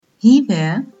Hey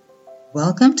there,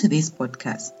 welcome to this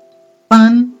podcast,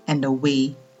 Fun and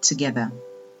Away Together.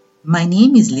 My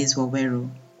name is Liz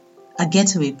Waweru, a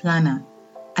getaway planner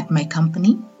at my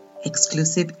company,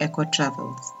 Exclusive Eco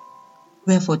Travels,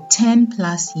 where for 10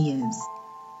 plus years,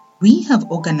 we have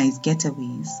organized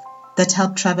getaways that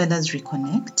help travelers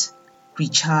reconnect,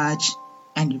 recharge,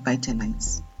 and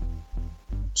revitalize.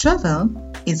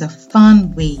 Travel is a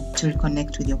fun way to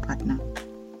reconnect with your partner,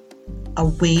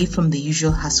 away from the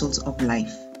usual hassles of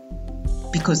life.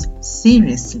 Because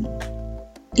seriously,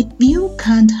 if you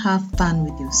can't have fun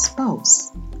with your spouse,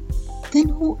 then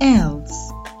who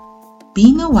else?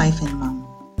 Being a wife and mom,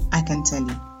 I can tell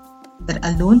you that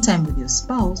alone time with your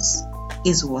spouse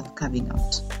is worth carving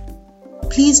out.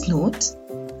 Please note,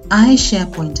 I share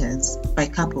pointers by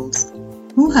couples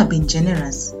who have been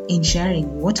generous in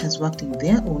sharing what has worked in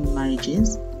their own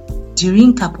marriages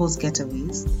during couples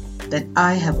getaways that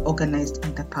I have organized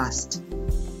in the past.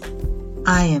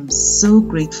 I am so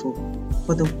grateful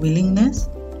for the willingness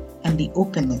and the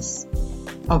openness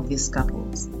of these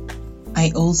couples.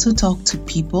 I also talk to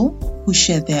people who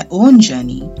share their own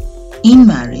journey in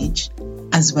marriage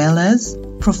as well as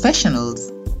professionals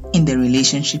in the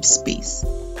relationship space.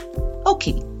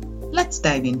 Okay, let's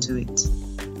dive into it.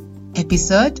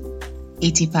 Episode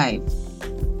 85.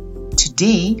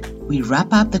 Today, we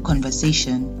wrap up the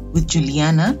conversation with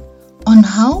Juliana on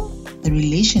how the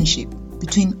relationship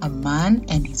between a man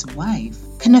and his wife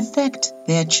can affect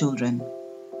their children,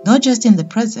 not just in the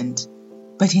present,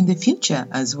 but in the future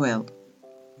as well.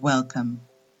 Welcome.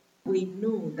 We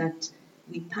know that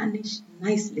we punish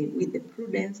nicely with the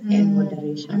prudence and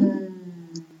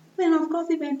moderation. Well, of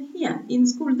course, even here in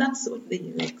school, that's what they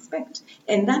will expect.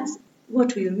 And that's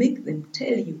what will make them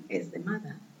tell you as the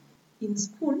mother. In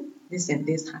school, this and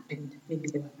this happened. Maybe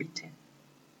they were beaten.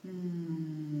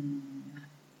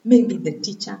 Maybe the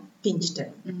teacher pinched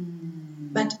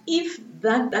them. But if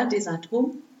that is at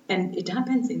home and it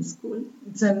happens in school,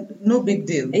 It's no big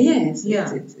deal. yes,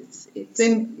 Yeah. it's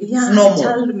normal. a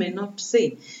child may not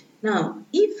say. Now,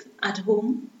 if at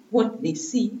home what they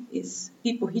see is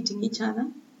people hitting each other,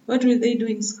 what will they do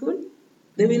in school?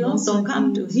 They will also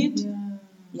come to hit.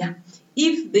 Yeah.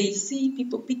 If they see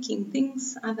people picking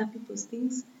things, other people's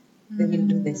things, they will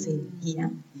do the same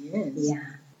here. Yes.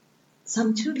 Yeah.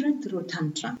 Some children throw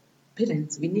tantrum.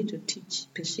 Parents, we need to teach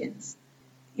patience.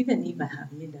 Even if I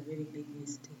have made a very big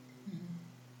mistake,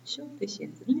 show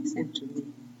patience. Listen to me.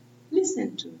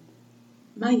 Listen to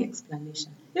my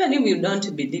explanation. Even if you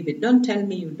don't believe it, don't tell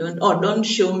me you don't, or don't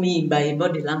show me by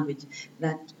body language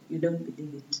that you don't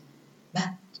believe it.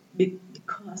 But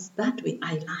because that way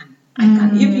I learn. I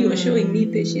can. If you are showing me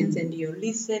patience and you're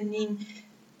listening,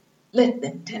 let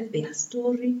them tell their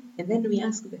story, and then we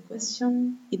ask the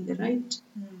question in the right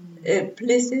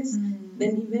places.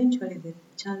 Then eventually the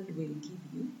child will give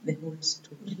you the whole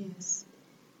story. Yes.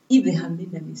 If they have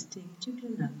made a mistake,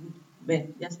 children are good. Well,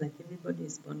 just like everybody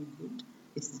is born good,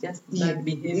 it's just bad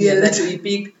behavior that we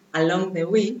pick along the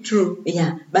way. True.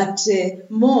 Yeah, but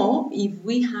more if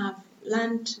we have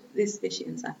learned this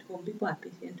patience at home, people are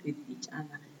patient with each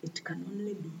other. It can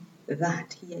only be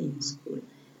that here in school.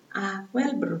 A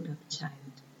well-brought-up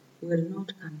child will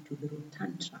not come to throw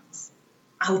tantrums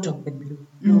out of the blue.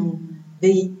 No,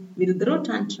 they will throw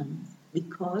tantrums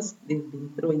because they've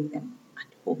been throwing them at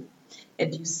home.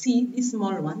 And you see, these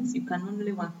small ones, you can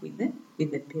only work with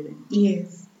the parent.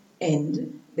 Yes.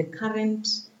 And the current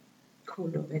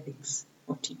code of ethics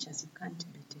of teachers, you can't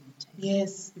beat any child.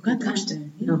 Yes. You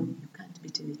can't. No, you can't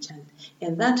beat any child.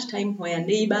 And that time where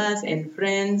neighbors and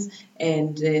friends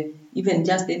and even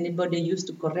just anybody used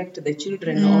to correct the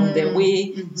children on the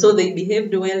way, so they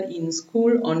behaved well in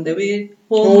school, on the way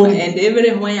home, and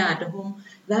everywhere at home,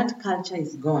 that culture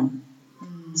is gone.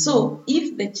 So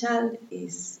if the child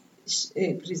is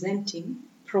presenting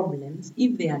problems,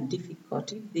 if they are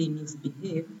difficult, if they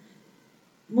misbehave,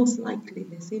 most likely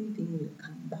the same thing will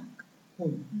come back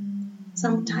home.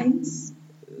 Sometimes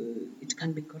it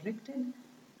can be corrected,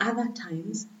 other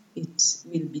times it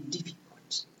will be difficult.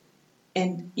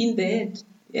 And in the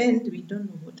end, we don't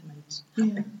know what might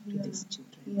happen to these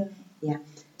children. Yeah.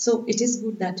 So it is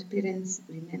good that parents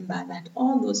remember that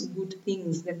all those good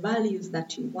things, the values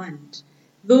that you want,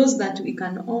 those that we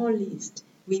can all list,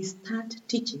 we start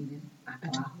teaching them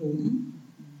at our home.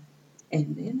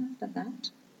 And then after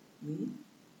that,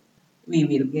 we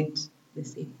will get the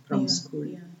same from school.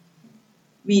 Yeah.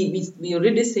 We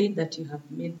already said that you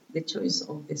have made the choice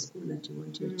of the school that you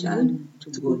want your child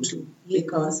to go to. Yes.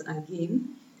 Because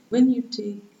again, when you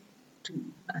take to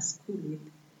a school with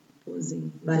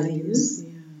opposing values,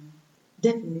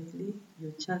 definitely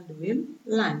your child will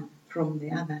learn from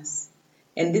the others.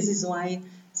 And this is why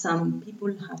some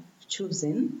people have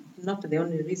chosen, not the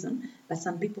only reason, but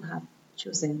some people have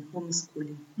chosen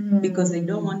homeschooling because they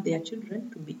don't want their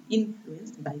children to be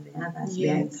influenced by the others they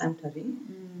are encountering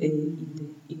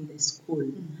in the school.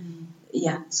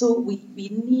 Yeah, so we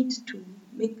need to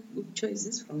make good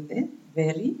choices from the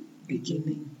very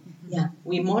beginning. Yeah,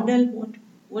 we model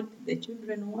what the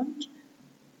children want,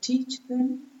 teach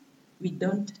them. We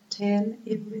don't tell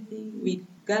everything. We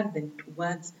guide them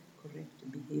towards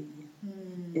correct behavior.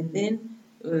 And then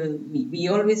we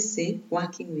always say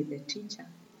working with the teacher,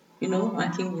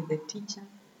 working with the teacher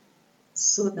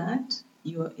so that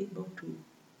you are able to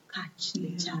catch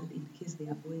the child in case they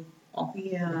are going off.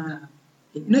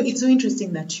 It's so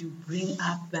interesting that you bring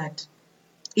up that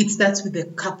it starts with the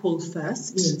couple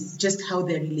first, just how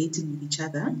they're relating with each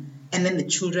other, and then the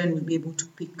children will be able to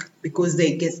pick because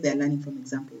they guess they're learning from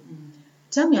example.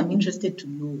 Tell me, I'm interested to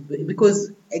know,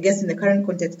 because I guess in the current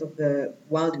context of the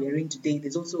world we are in today,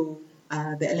 there's also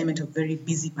the element of very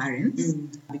busy parents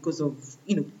because of,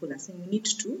 people are saying we need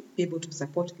to be able to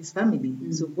support this family.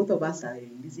 So both of us are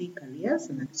in busy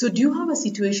careers. So do you have a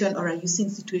situation, or are you seeing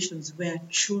situations where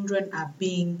children are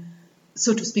being,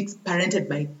 so to speak, parented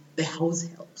by the house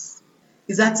helps?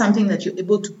 Is that something that you're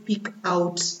able to pick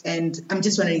out? And I'm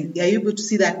just wondering, are you able to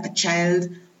see that a child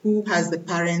who has the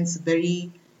parents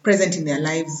very present in their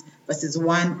lives versus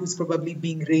one who's probably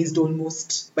being raised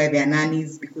almost by their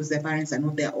nannies because their parents are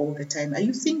not there all the time? Are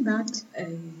you seeing that?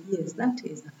 Yes, that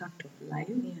is a fact of life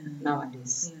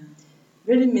nowadays.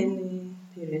 Very many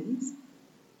parents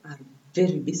are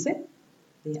very busy.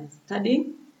 They are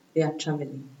studying, they are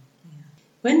traveling.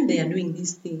 When they are doing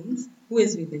these things, who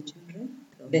is with the children?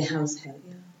 The house help.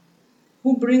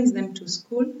 Who brings them to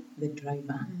school? The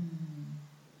driver.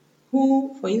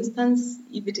 Who, for instance,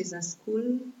 if it is a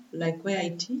school like where I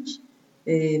teach,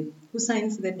 who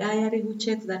signs the diary, who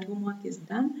checks that homework is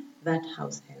done? That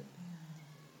house help.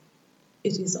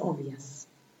 It is obvious.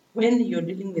 When you're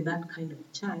dealing with that kind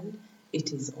of child,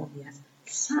 it is obvious.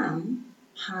 Some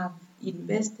have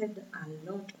invested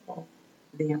a lot of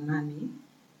their money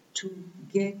to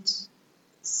get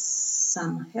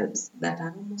some helps that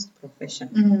are almost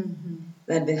professional.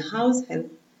 That the house help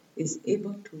is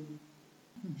able to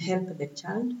help the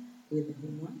child with the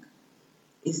homework,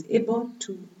 is able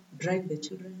to drive the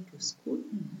children to school,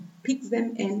 picks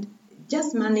them, and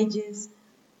just manages,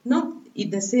 not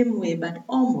in the same way, but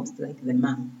almost like the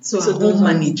mom. So a home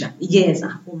manager. Yes, a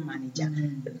home manager.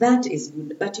 That is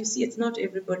good. But you see, it's not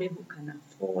everybody who can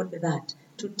afford that,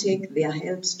 to take their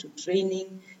helps to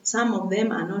training. Some of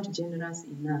them are not generous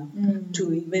enough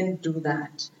to even do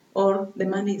that. Or the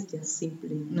money is just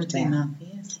simply not enough.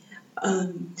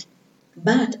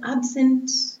 But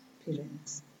absent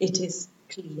parents, it is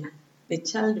clear. The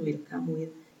child will come with,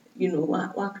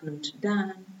 work not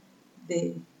done.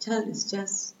 The child is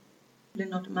just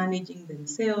not managing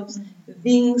themselves.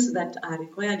 Things that are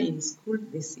required in school,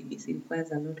 the CBC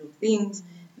requires a lot of things.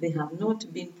 They have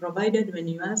not been provided. When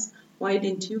you ask, why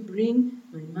didn't you bring?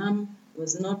 My mom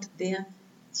was not there.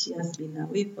 She has been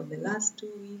away for the last 2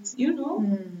 weeks.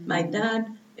 My dad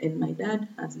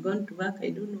has gone to work, I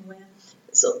don't know where.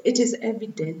 So it is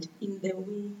evident in the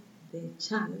way the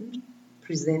child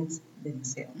presents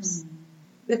themselves.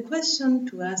 The question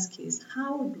to ask is,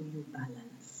 how do you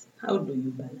balance?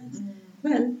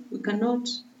 Well, we cannot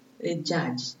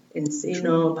judge and say,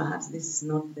 no, perhaps this is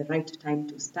not the right time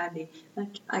to study.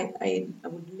 But I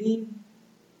would leave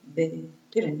the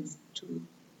parents to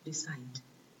decide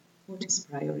what is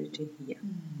priority here.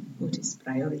 What is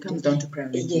priority? It comes down to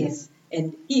priority. Yes.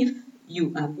 And if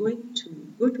you are going to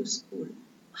go to school,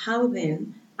 how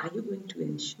then are you going to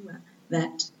ensure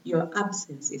that your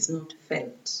absence is not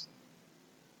felt?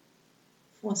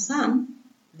 For some,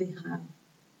 they have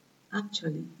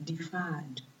actually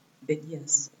deferred the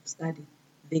years of study.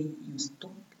 You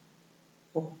stop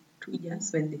for 2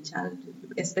 years when the child,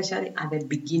 especially at the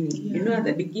beginning, at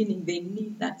the beginning they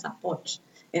need that support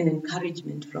and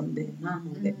encouragement from the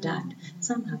mom or the dad.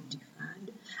 Some have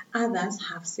deferred. Others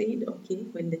have said, okay,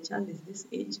 when the child is this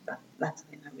age, that's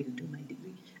when I will do my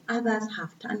degree. Others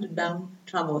have turned down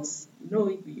travels.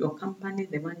 Your company,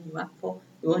 the one you work for,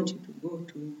 they want you to go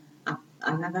to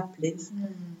another place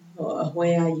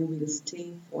where you will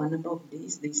stay for a number of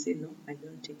days. They say, no, I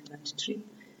don't take that trip.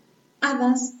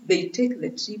 Others, they take the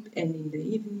trip and in the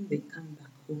evening they come back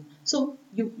home. So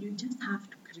you just have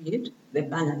to create the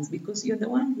balance because you're the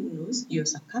one who knows your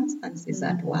circumstances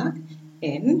at work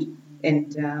and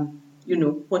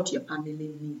what your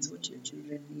family needs, what your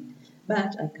children need.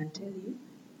 But I can tell you,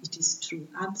 it is true.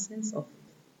 Absence of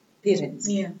parents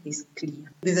is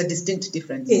clear. There's a distinct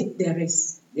difference. There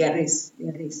is.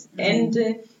 And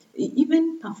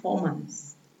even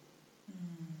performance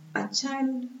A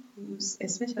child who's,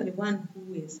 especially one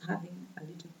who is having a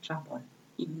little trouble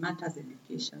in matters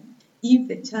education, if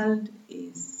the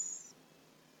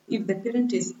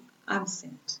parent is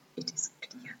absent, it is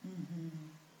clear.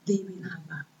 They will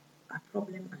have a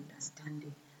problem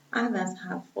understanding. Others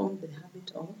have formed the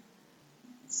habit of,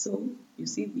 so you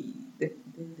see the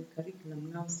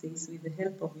curriculum now says, with the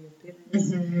help of your parents,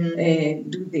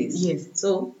 do this. Yes.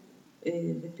 So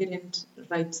the parent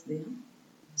writes there,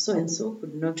 so and so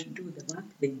could not do the work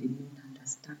they did not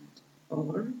understand,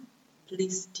 or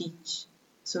please teach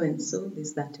so and so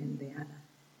this, that, and the other.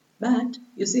 But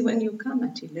you see, when you come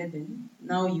at 11,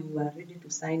 now you are ready to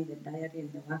sign the diary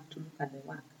and the work, to look at the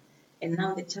work, and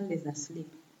now the child is asleep.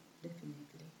 Definitely,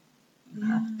 you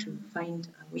have to find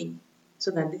a way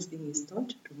so that this thing is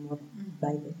taught tomorrow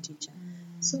by the teacher.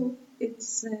 So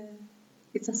it's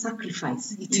a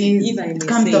sacrifice. It is. If I may It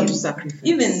comes say. down to sacrifice.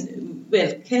 Even,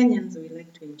 well, Kenyans, we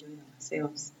like to enjoy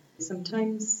ourselves.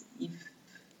 Sometimes if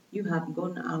you have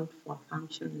gone out for a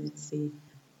function, let's say,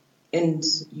 and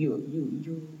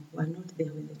you were not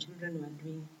there when the children were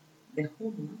doing the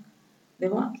homework, the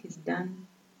work is done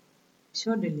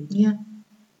shoddily. Yeah.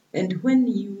 And when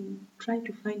you try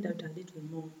to find out a little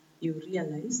more, you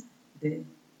realize the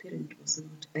parent was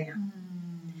not there.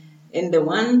 And the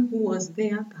one who was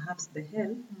there, perhaps the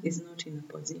help, is not in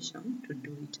a position to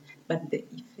do it. But the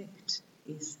effect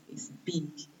is big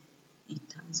in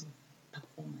terms of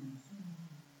performance.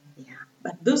 Yeah.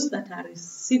 But those that are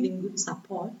receiving good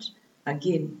support,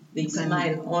 again, they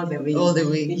smile all the way. All the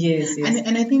way. Yes.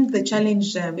 And I think the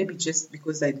challenge, maybe just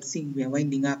because I'm seeing we are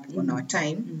winding up on our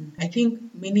time, I think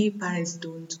many parents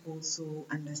don't also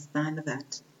understand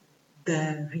that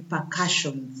the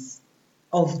repercussions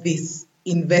of this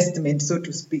investment, so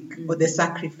to speak, or the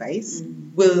sacrifice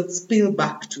will spill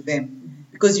back to them.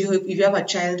 Because if you have a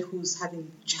child who's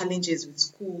having challenges with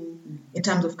school in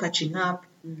terms of catching up,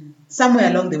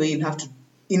 somewhere along the way you'll have to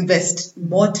invest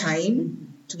more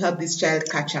time to help this child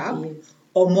catch up,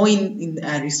 or more in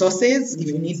resources if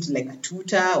you need like a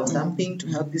tutor or something to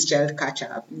help this child catch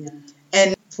up.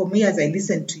 And for me, as I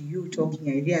listen to you talking,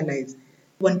 I realize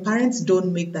when parents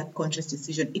don't make that conscious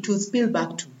decision, it will spill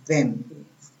back to them.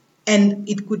 And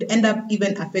it could end up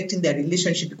even affecting their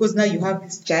relationship, because now you have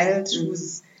this child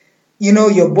who's,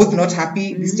 you're both not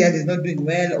happy. This child is not doing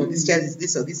well, or this child is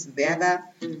this or this is the other.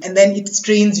 And then it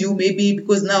strains you maybe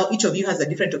because now each of you has a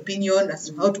different opinion as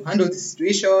to how to handle the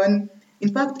situation.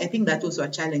 In fact, I think that's also a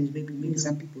challenge maybe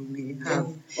some people may have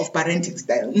of parenting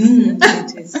styles.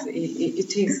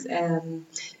 It is.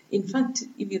 In fact,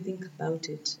 if you think about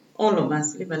it, all of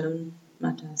us, live alone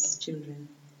matters, children,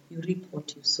 you reap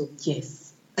what you sow.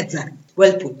 Yes, exactly.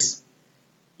 Well put.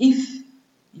 If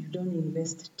you don't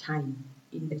invest time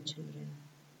in the children,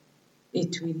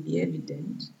 it will be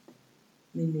evident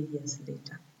many years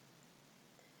later.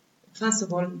 First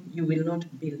of all, you will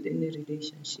not build any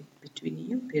relationship between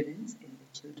you parents and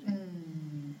the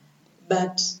children.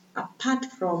 But apart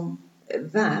from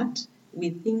that, we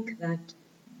think that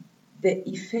the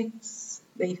effects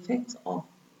of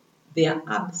their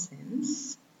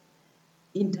absence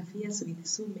interferes with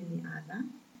so many other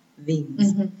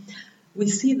things. We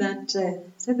see that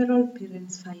several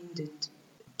parents find it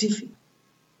difficult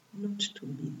not to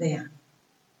be there,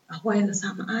 while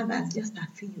some others, just a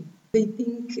few, they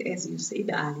think, as you said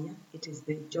earlier, it is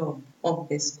the job of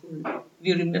the school.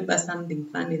 You remember something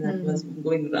funny that was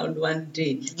going around one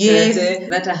day? Yes.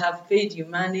 That I have paid you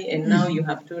money and now you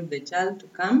have told the child to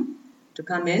come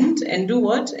and do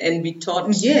what? And be taught.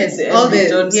 Yes,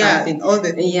 something.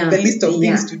 The list of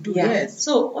things to do. Yes.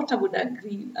 So what I would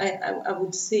agree, I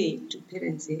would say to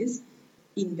parents is,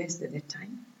 invest the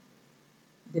time.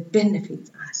 The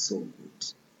benefits are so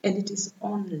good, and it is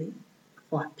only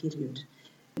for a period.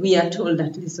 We are told,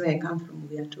 at least where I come from,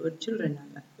 we are told children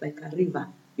are like a river.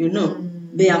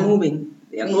 They are moving,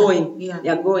 they are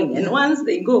going, and once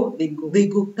they go. They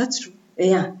go. That's true.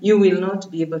 Yeah, you will not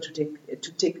be able to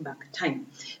take back time.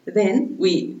 Then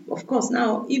we, of course,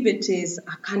 now if it is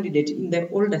a candidate in the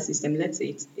older system, let's say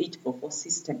it's 844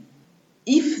 system,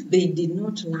 if they did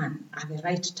not learn at the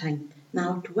right time,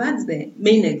 now towards the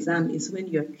main exam is when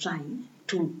you're trying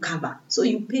to cover. So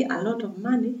you pay a lot of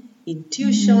money in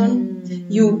tuition,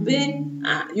 you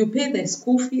pay the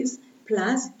school fees,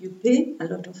 plus you pay a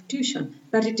lot of tuition.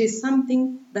 But it is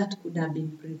something that could have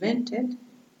been prevented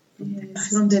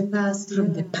from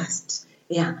the past.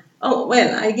 Yeah. Oh,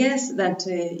 well, I guess that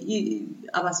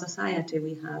our society,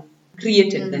 we have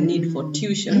created the need for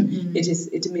tuition.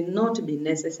 It may not be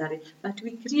necessary, but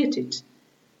we create it.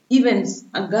 Even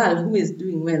a girl who is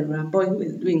doing well or a boy who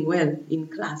is doing well in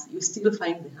class, you still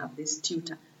find they have this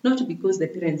tutor. Not because the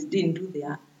parents didn't do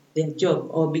their their job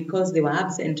or because they were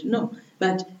absent. No,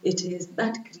 but it is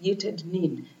that created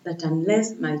need that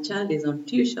unless my child is on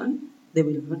tuition, they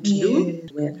will not do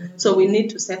well. So we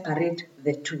need to separate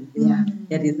the two. Yeah,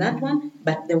 there is that one,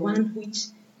 but the one which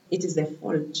it is the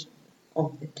fault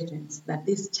of the parents that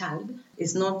this child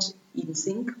is not in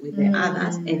sync with the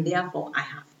others, and therefore I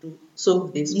have to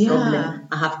solve this problem.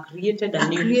 I have created a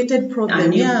new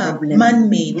problem, problem.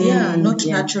 Man-made, not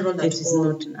natural at all. It is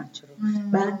not natural.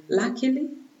 But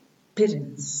luckily,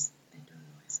 parents, I don't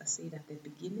know, as I said at the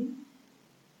beginning,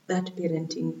 that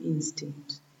parenting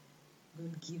instinct,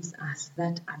 God gives us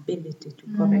that ability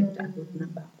to correct a good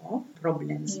number of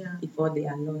problems before they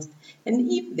are lost.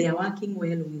 And if they are working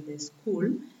well with the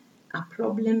school, a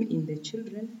problem in the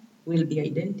children will be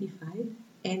identified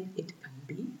and it can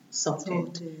be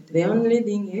sorted. The only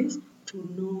thing is to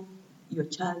know your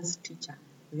child's teacher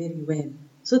very well,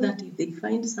 so that if they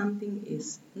find something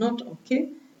is not okay,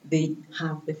 they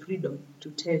have the freedom to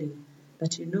tell you.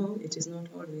 But you know, it is not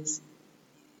always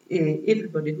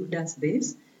everybody who does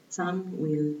this. Some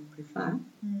will prefer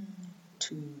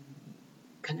to,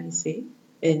 can I say,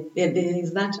 there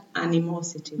is that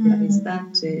animosity, there is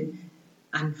that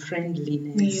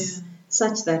unfriendliness,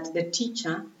 such that the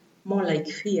teacher more like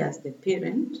fears the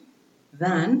parent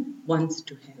than wants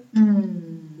to help.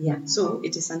 Yeah, so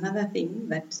it is another thing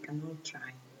that we can all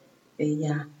try.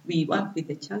 We work with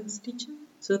the child's teacher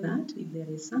so that if there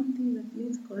is something that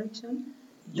needs correction,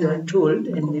 you are told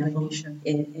and therefore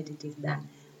it is done.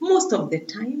 Most of the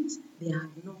times, there are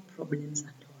no problems at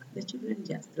all. The children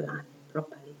just learn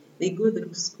properly. They go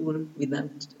through school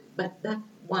without, but that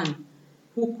one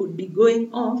who could be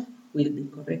going off will be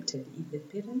corrected if the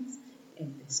parents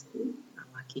and the school are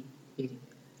working very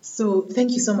well. So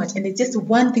thank you so much. And it's just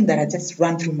one thing that I just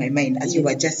ran through my mind as you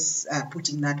were just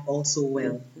putting that also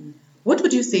well. What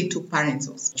would you say to parents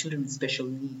of children with special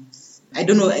needs? I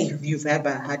don't know if you've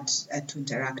ever had to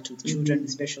interact with children with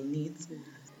special needs.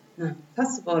 Now,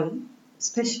 first of all,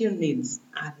 special needs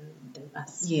are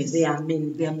diverse. Yes. They are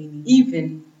many.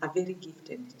 Even a very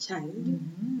gifted child,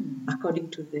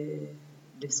 according to the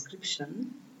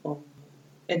description of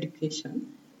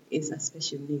education, is a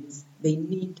special needs. They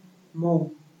need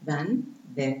more than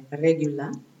the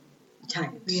regular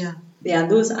child. Yeah. There are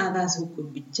those others who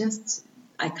could be just,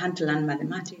 I can't learn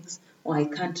mathematics, or I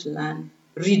can't learn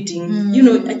reading.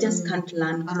 I just can't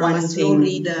learn one thing.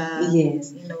 Reader.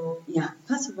 Yes. Yeah.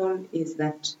 First of all, is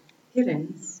that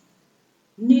parents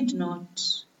need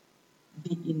not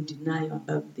be in denial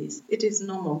about this. It is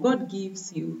normal. God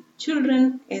gives you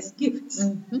children as gifts.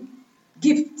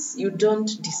 Gifts, you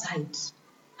don't decide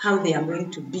how they are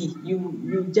going to be.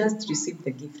 You just receive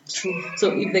the gift. True.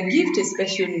 So if the gift is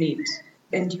special need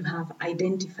and you have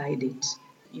identified it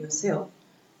yourself,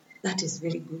 that is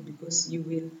very good, because you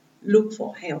will look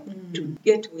for help to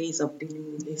get ways of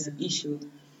dealing with this issue.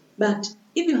 But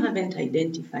if you haven't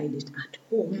identified it at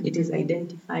home, it is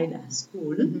identified at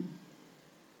school,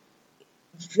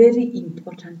 very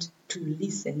important to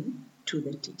listen to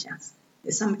the teachers.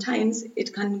 Sometimes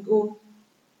it can go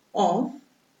off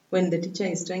when the teacher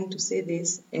is trying to say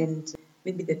this, and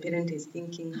maybe the parent is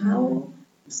thinking, how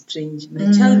strange,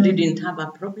 my child didn't have a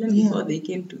problem before they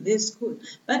came to this school.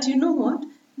 But you know what?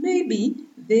 Maybe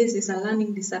this is a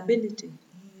learning disability,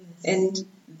 and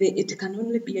it can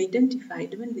only be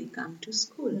identified when they come to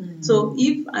school. So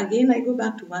if, again, I go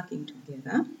back to working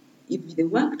together, if they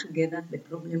work together, the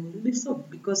problem will be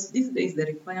solved, because these days the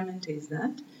requirement is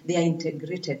that they are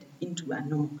integrated into a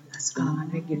normal classroom, a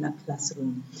regular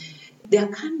classroom. There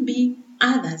can be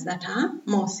others that are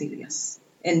more serious,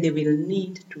 and they will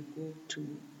need to go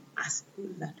to a school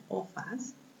that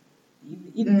offers,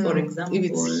 even for example,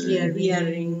 if it's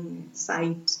hearing,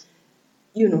 sight,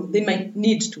 they might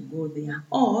need to go there,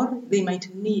 or they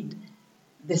might need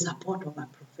the support of a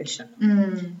professional.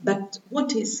 But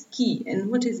what is key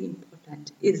and what is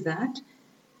important is that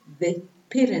the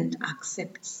parent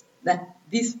accepts that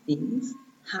these things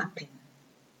happen.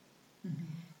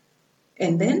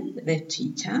 And then the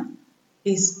teacher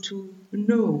is to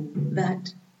know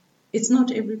that it's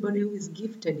not everybody who is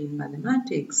gifted in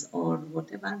mathematics or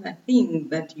whatever other thing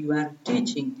that you are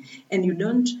teaching, and you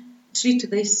don't treat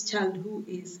this child who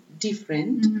is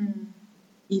different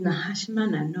in a harsh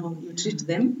manner. No, you treat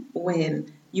them well.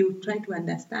 You try to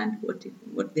understand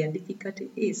what their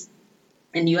difficulty is,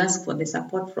 and you ask for the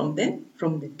support from the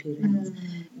parents.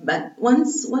 But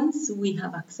once we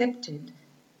have accepted,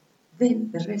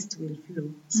 then the rest will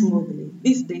flow smoothly.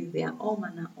 These days there are all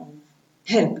manner of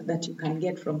help that you can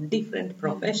get from different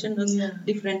professionals,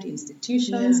 different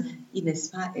institutions, in as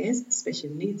far as special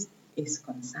needs is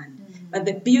concerned. But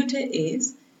the beauty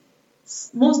is,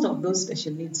 most of those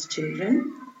special needs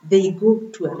children they go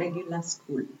to a regular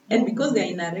school. And because they're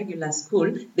in a regular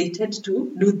school, they tend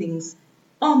to do things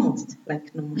almost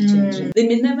like normal children. They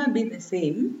may never be the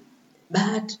same,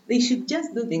 but they should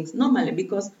just do things normally,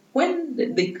 because when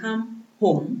they come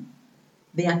home,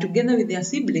 they are together with their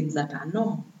siblings that are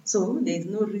normal. So there is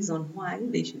no reason why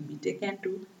they should be taken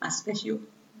to a special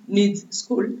needs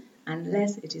school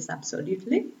unless it is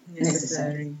absolutely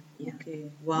necessary. Yeah. Okay.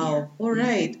 Wow. Yeah. All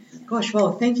right. Gosh,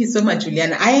 wow. Thank you so much,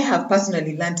 Juliana. I have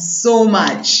personally learned so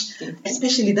much,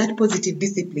 especially that positive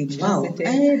discipline. Wow.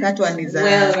 That one is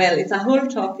well, it's a whole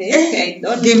topic. I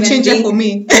don't game even changer think- for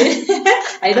me.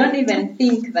 I don't even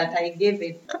think that I gave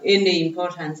it any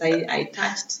importance. I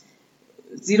touched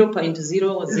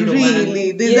 0.001.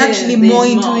 Really? There's Yes, actually there's more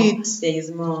into it. There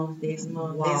is more. There's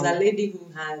more. Wow. There's a lady who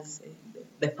has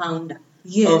the founder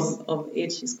Yes. of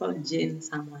it. She's called Jane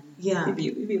someone. Yeah. If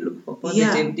you look for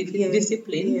positive Yes.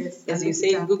 discipline, Yes. as I you looked say,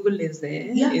 it up. Google is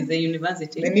the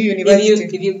university. The new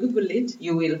university. If you Google it,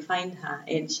 you will find her,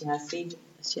 and she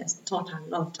has taught a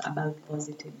lot about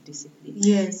positive discipline.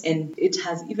 Yes. And it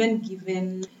has even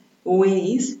given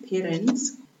ways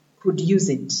parents could use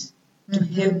it to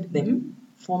help them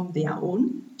form their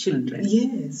own children.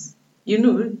 Yes. You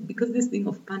know, because this thing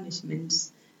of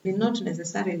punishments may not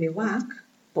necessarily work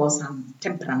for some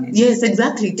temperaments. Yes,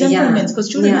 exactly. Temperaments, because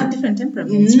children have different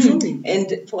temperaments. Truly.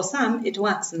 And for some, it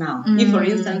works now. If, for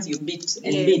instance, you beat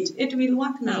and Yes. beat, it will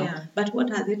work now. Yeah. But what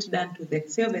has it done to the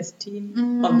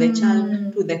self-esteem of the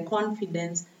child, to the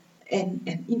confidence,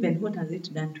 and even what has it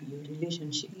done to your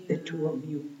relationship, the two of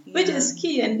you, which is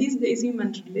key. And these days,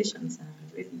 human relations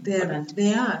are very important.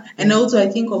 They are. And also, I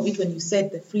think of it when you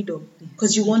said the freedom,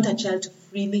 because you want a child to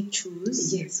freely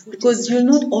choose. Yes, what Because is you'll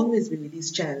right. not always be with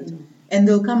this child. And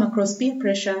they'll come across peer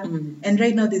pressure. And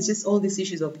right now, there's just all these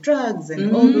issues of drugs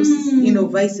and all those,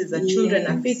 vices that children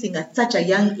are Yes. facing at such a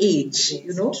young age,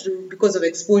 Yes, true. because of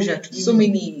exposure to so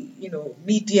many,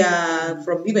 media,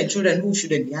 from even children who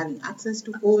shouldn't be having access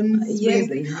to phones Yes,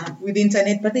 they have. with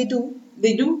internet, but they do.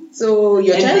 They do. So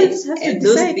your And child they- has to and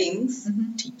those decide. things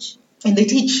teach. And they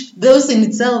teach. Those in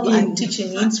itself are In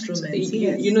teaching fact, instruments.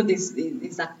 Yes. You know, this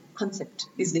is a concept.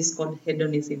 Is this called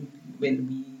hedonism? When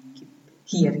we keep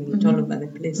hearing it all over the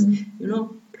place, you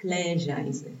know, pleasure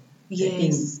is the thing.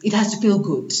 Yes. It has to feel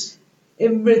good.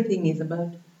 Everything is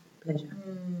about pleasure.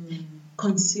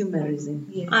 Consumerism.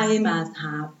 Yes. I must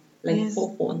have like Yes.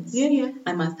 4 phones. Yeah.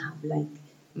 I must have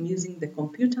I'm using the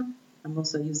computer. I'm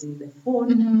also using the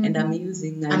phone, and I'm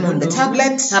using. I'm on the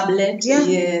tablet. Tablet. Yeah.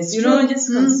 Yes. You True. know, just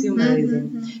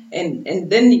consumerism, and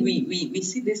then we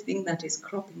see this thing that is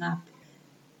cropping up.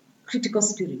 Critical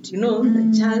spirit. You know,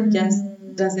 the child just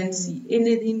doesn't see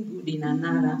anything good in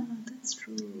another. That's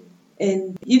true.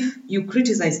 And if you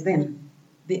criticize them,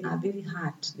 they are very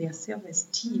hurt. Their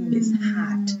self-esteem is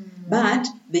hurt. But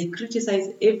they criticize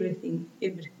everything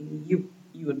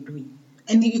you're doing.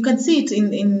 And you can see it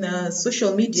in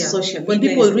social media. Social when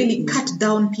media people is- really cut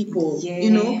down people,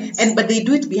 Yes. but they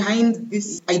do it behind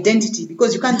this identity,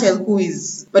 because you can't tell who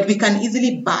is, but we can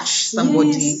easily bash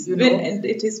somebody, Yes, and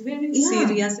it is very Yeah.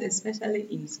 serious, especially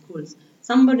in schools.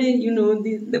 Somebody,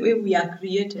 the way we are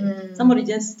created,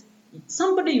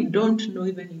 somebody you don't know,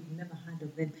 even you've never heard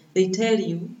of them, they tell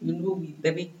you,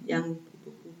 the way young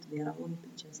people put their own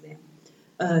pictures there.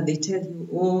 They tell you,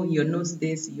 oh, your nose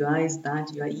this, your eyes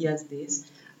that, your ears this.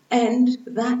 And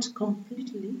that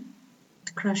completely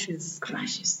crushes.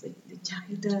 the child.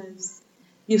 It does.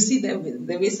 You see the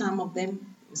way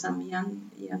some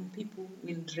young people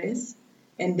will dress,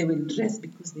 and they will dress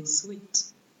because they sweat.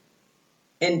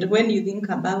 And when you think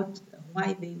about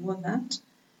why they wore that,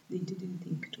 they didn't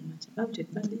think too much about it,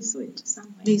 but they saw it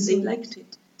somewhere. They They saw it. liked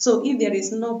it. So if there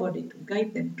is nobody to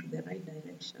guide them to the right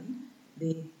direction,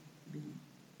 they will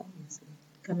obviously.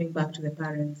 Coming back to the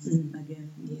parents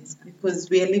again. Yes. Because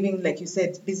we are living, like you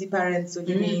said, busy parents, so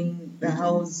leaving the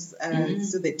house,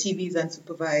 so the TV is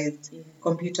unsupervised, Yeah.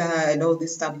 computer and all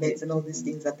these tablets and all these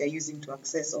things that they're using to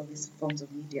access all these forms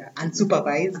of media,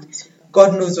 unsupervised.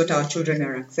 God knows what our children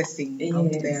are accessing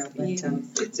out there. But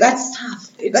It's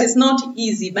tough. It is not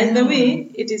easy. By the Yeah. way,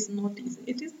 it is not easy.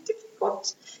 It is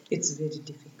difficult. It's very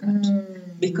difficult.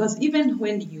 Because even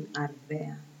when you are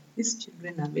there, these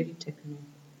children are very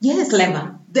yes,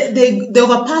 clever. They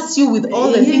overpass you with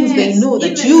all the things they Yes, know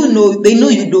that even- you know, they know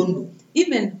you Yes. don't know.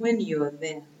 Even when you're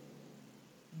there,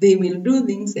 they will do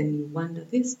things and you wonder,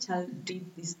 this child did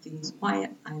these things while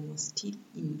I was still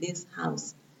in this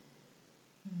house,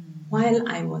 while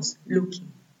I was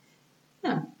looking.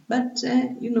 Yeah, but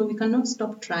we cannot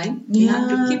stop trying. We have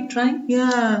to keep trying.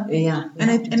 Yeah. Yeah.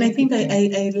 And I think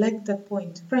I like that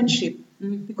point, friendship.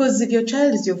 Because if your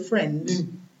child is your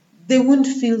friend, they won't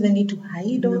feel the need to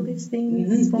hide all these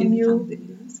things from In you. fact, they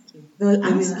will ask you. They'll They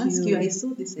will ask ask you, you. I saw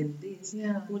this and this.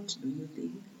 Yeah. What do you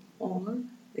think? Or,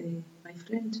 my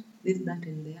friend, this, that,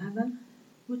 and the other.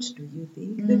 What do you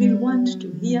think? They will want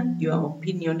to hear your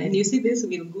opinion. And you see, this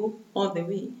will go all the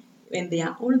way when they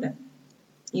are older.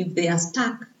 If they are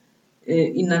stuck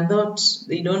in a thought,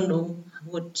 they don't know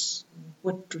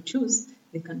what to choose,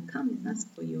 they can come and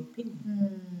ask for your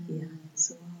opinion. Yeah.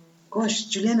 So, Gosh,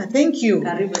 Juliana, thank you.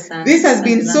 karibu sana. This has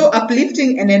been Asante so sana.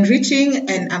 uplifting and enriching,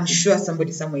 and I'm sure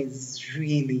somebody somewhere is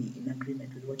really in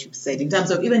agreement with what you've said in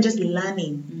terms of even just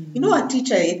learning. You know, a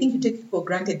teacher, I think you take it for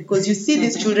granted because you see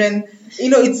these children. You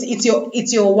know,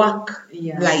 it's your work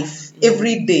life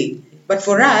every day. But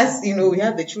for us, you know, we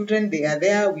have the children, they are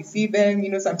there, we see them.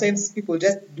 You know, sometimes people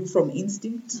just do from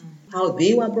instinct how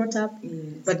they were brought up.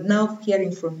 But now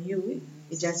hearing from you,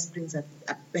 it just brings a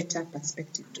better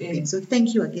perspective to things. So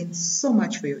thank you again so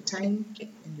much for your time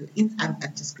and your I'm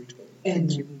just grateful. And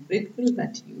I'm grateful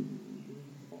that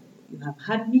you have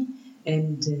had me,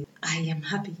 and I am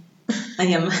happy. I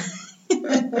am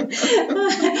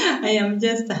I am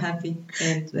just happy,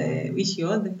 and wish you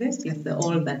all the best in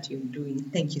all that you're doing.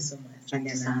 Thank you so much.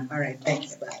 Thanks. All right,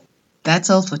 thanks. Bye. That's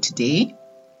all for today.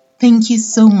 Thank you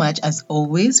so much, as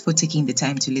always, for taking the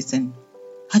time to listen.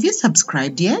 Have you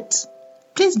subscribed yet?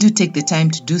 Please do take the time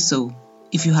to do so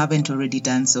if you haven't already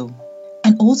done so.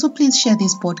 And also please share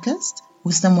this podcast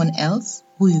with someone else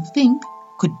who you think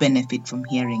could benefit from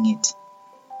hearing it.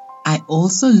 I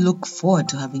also look forward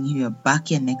to having you back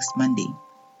here next Monday.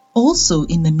 Also,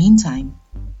 in the meantime,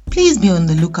 please be on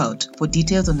the lookout for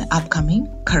details on the upcoming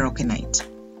karaoke night.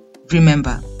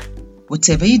 Remember,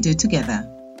 whatever you do together,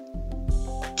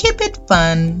 keep it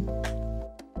fun.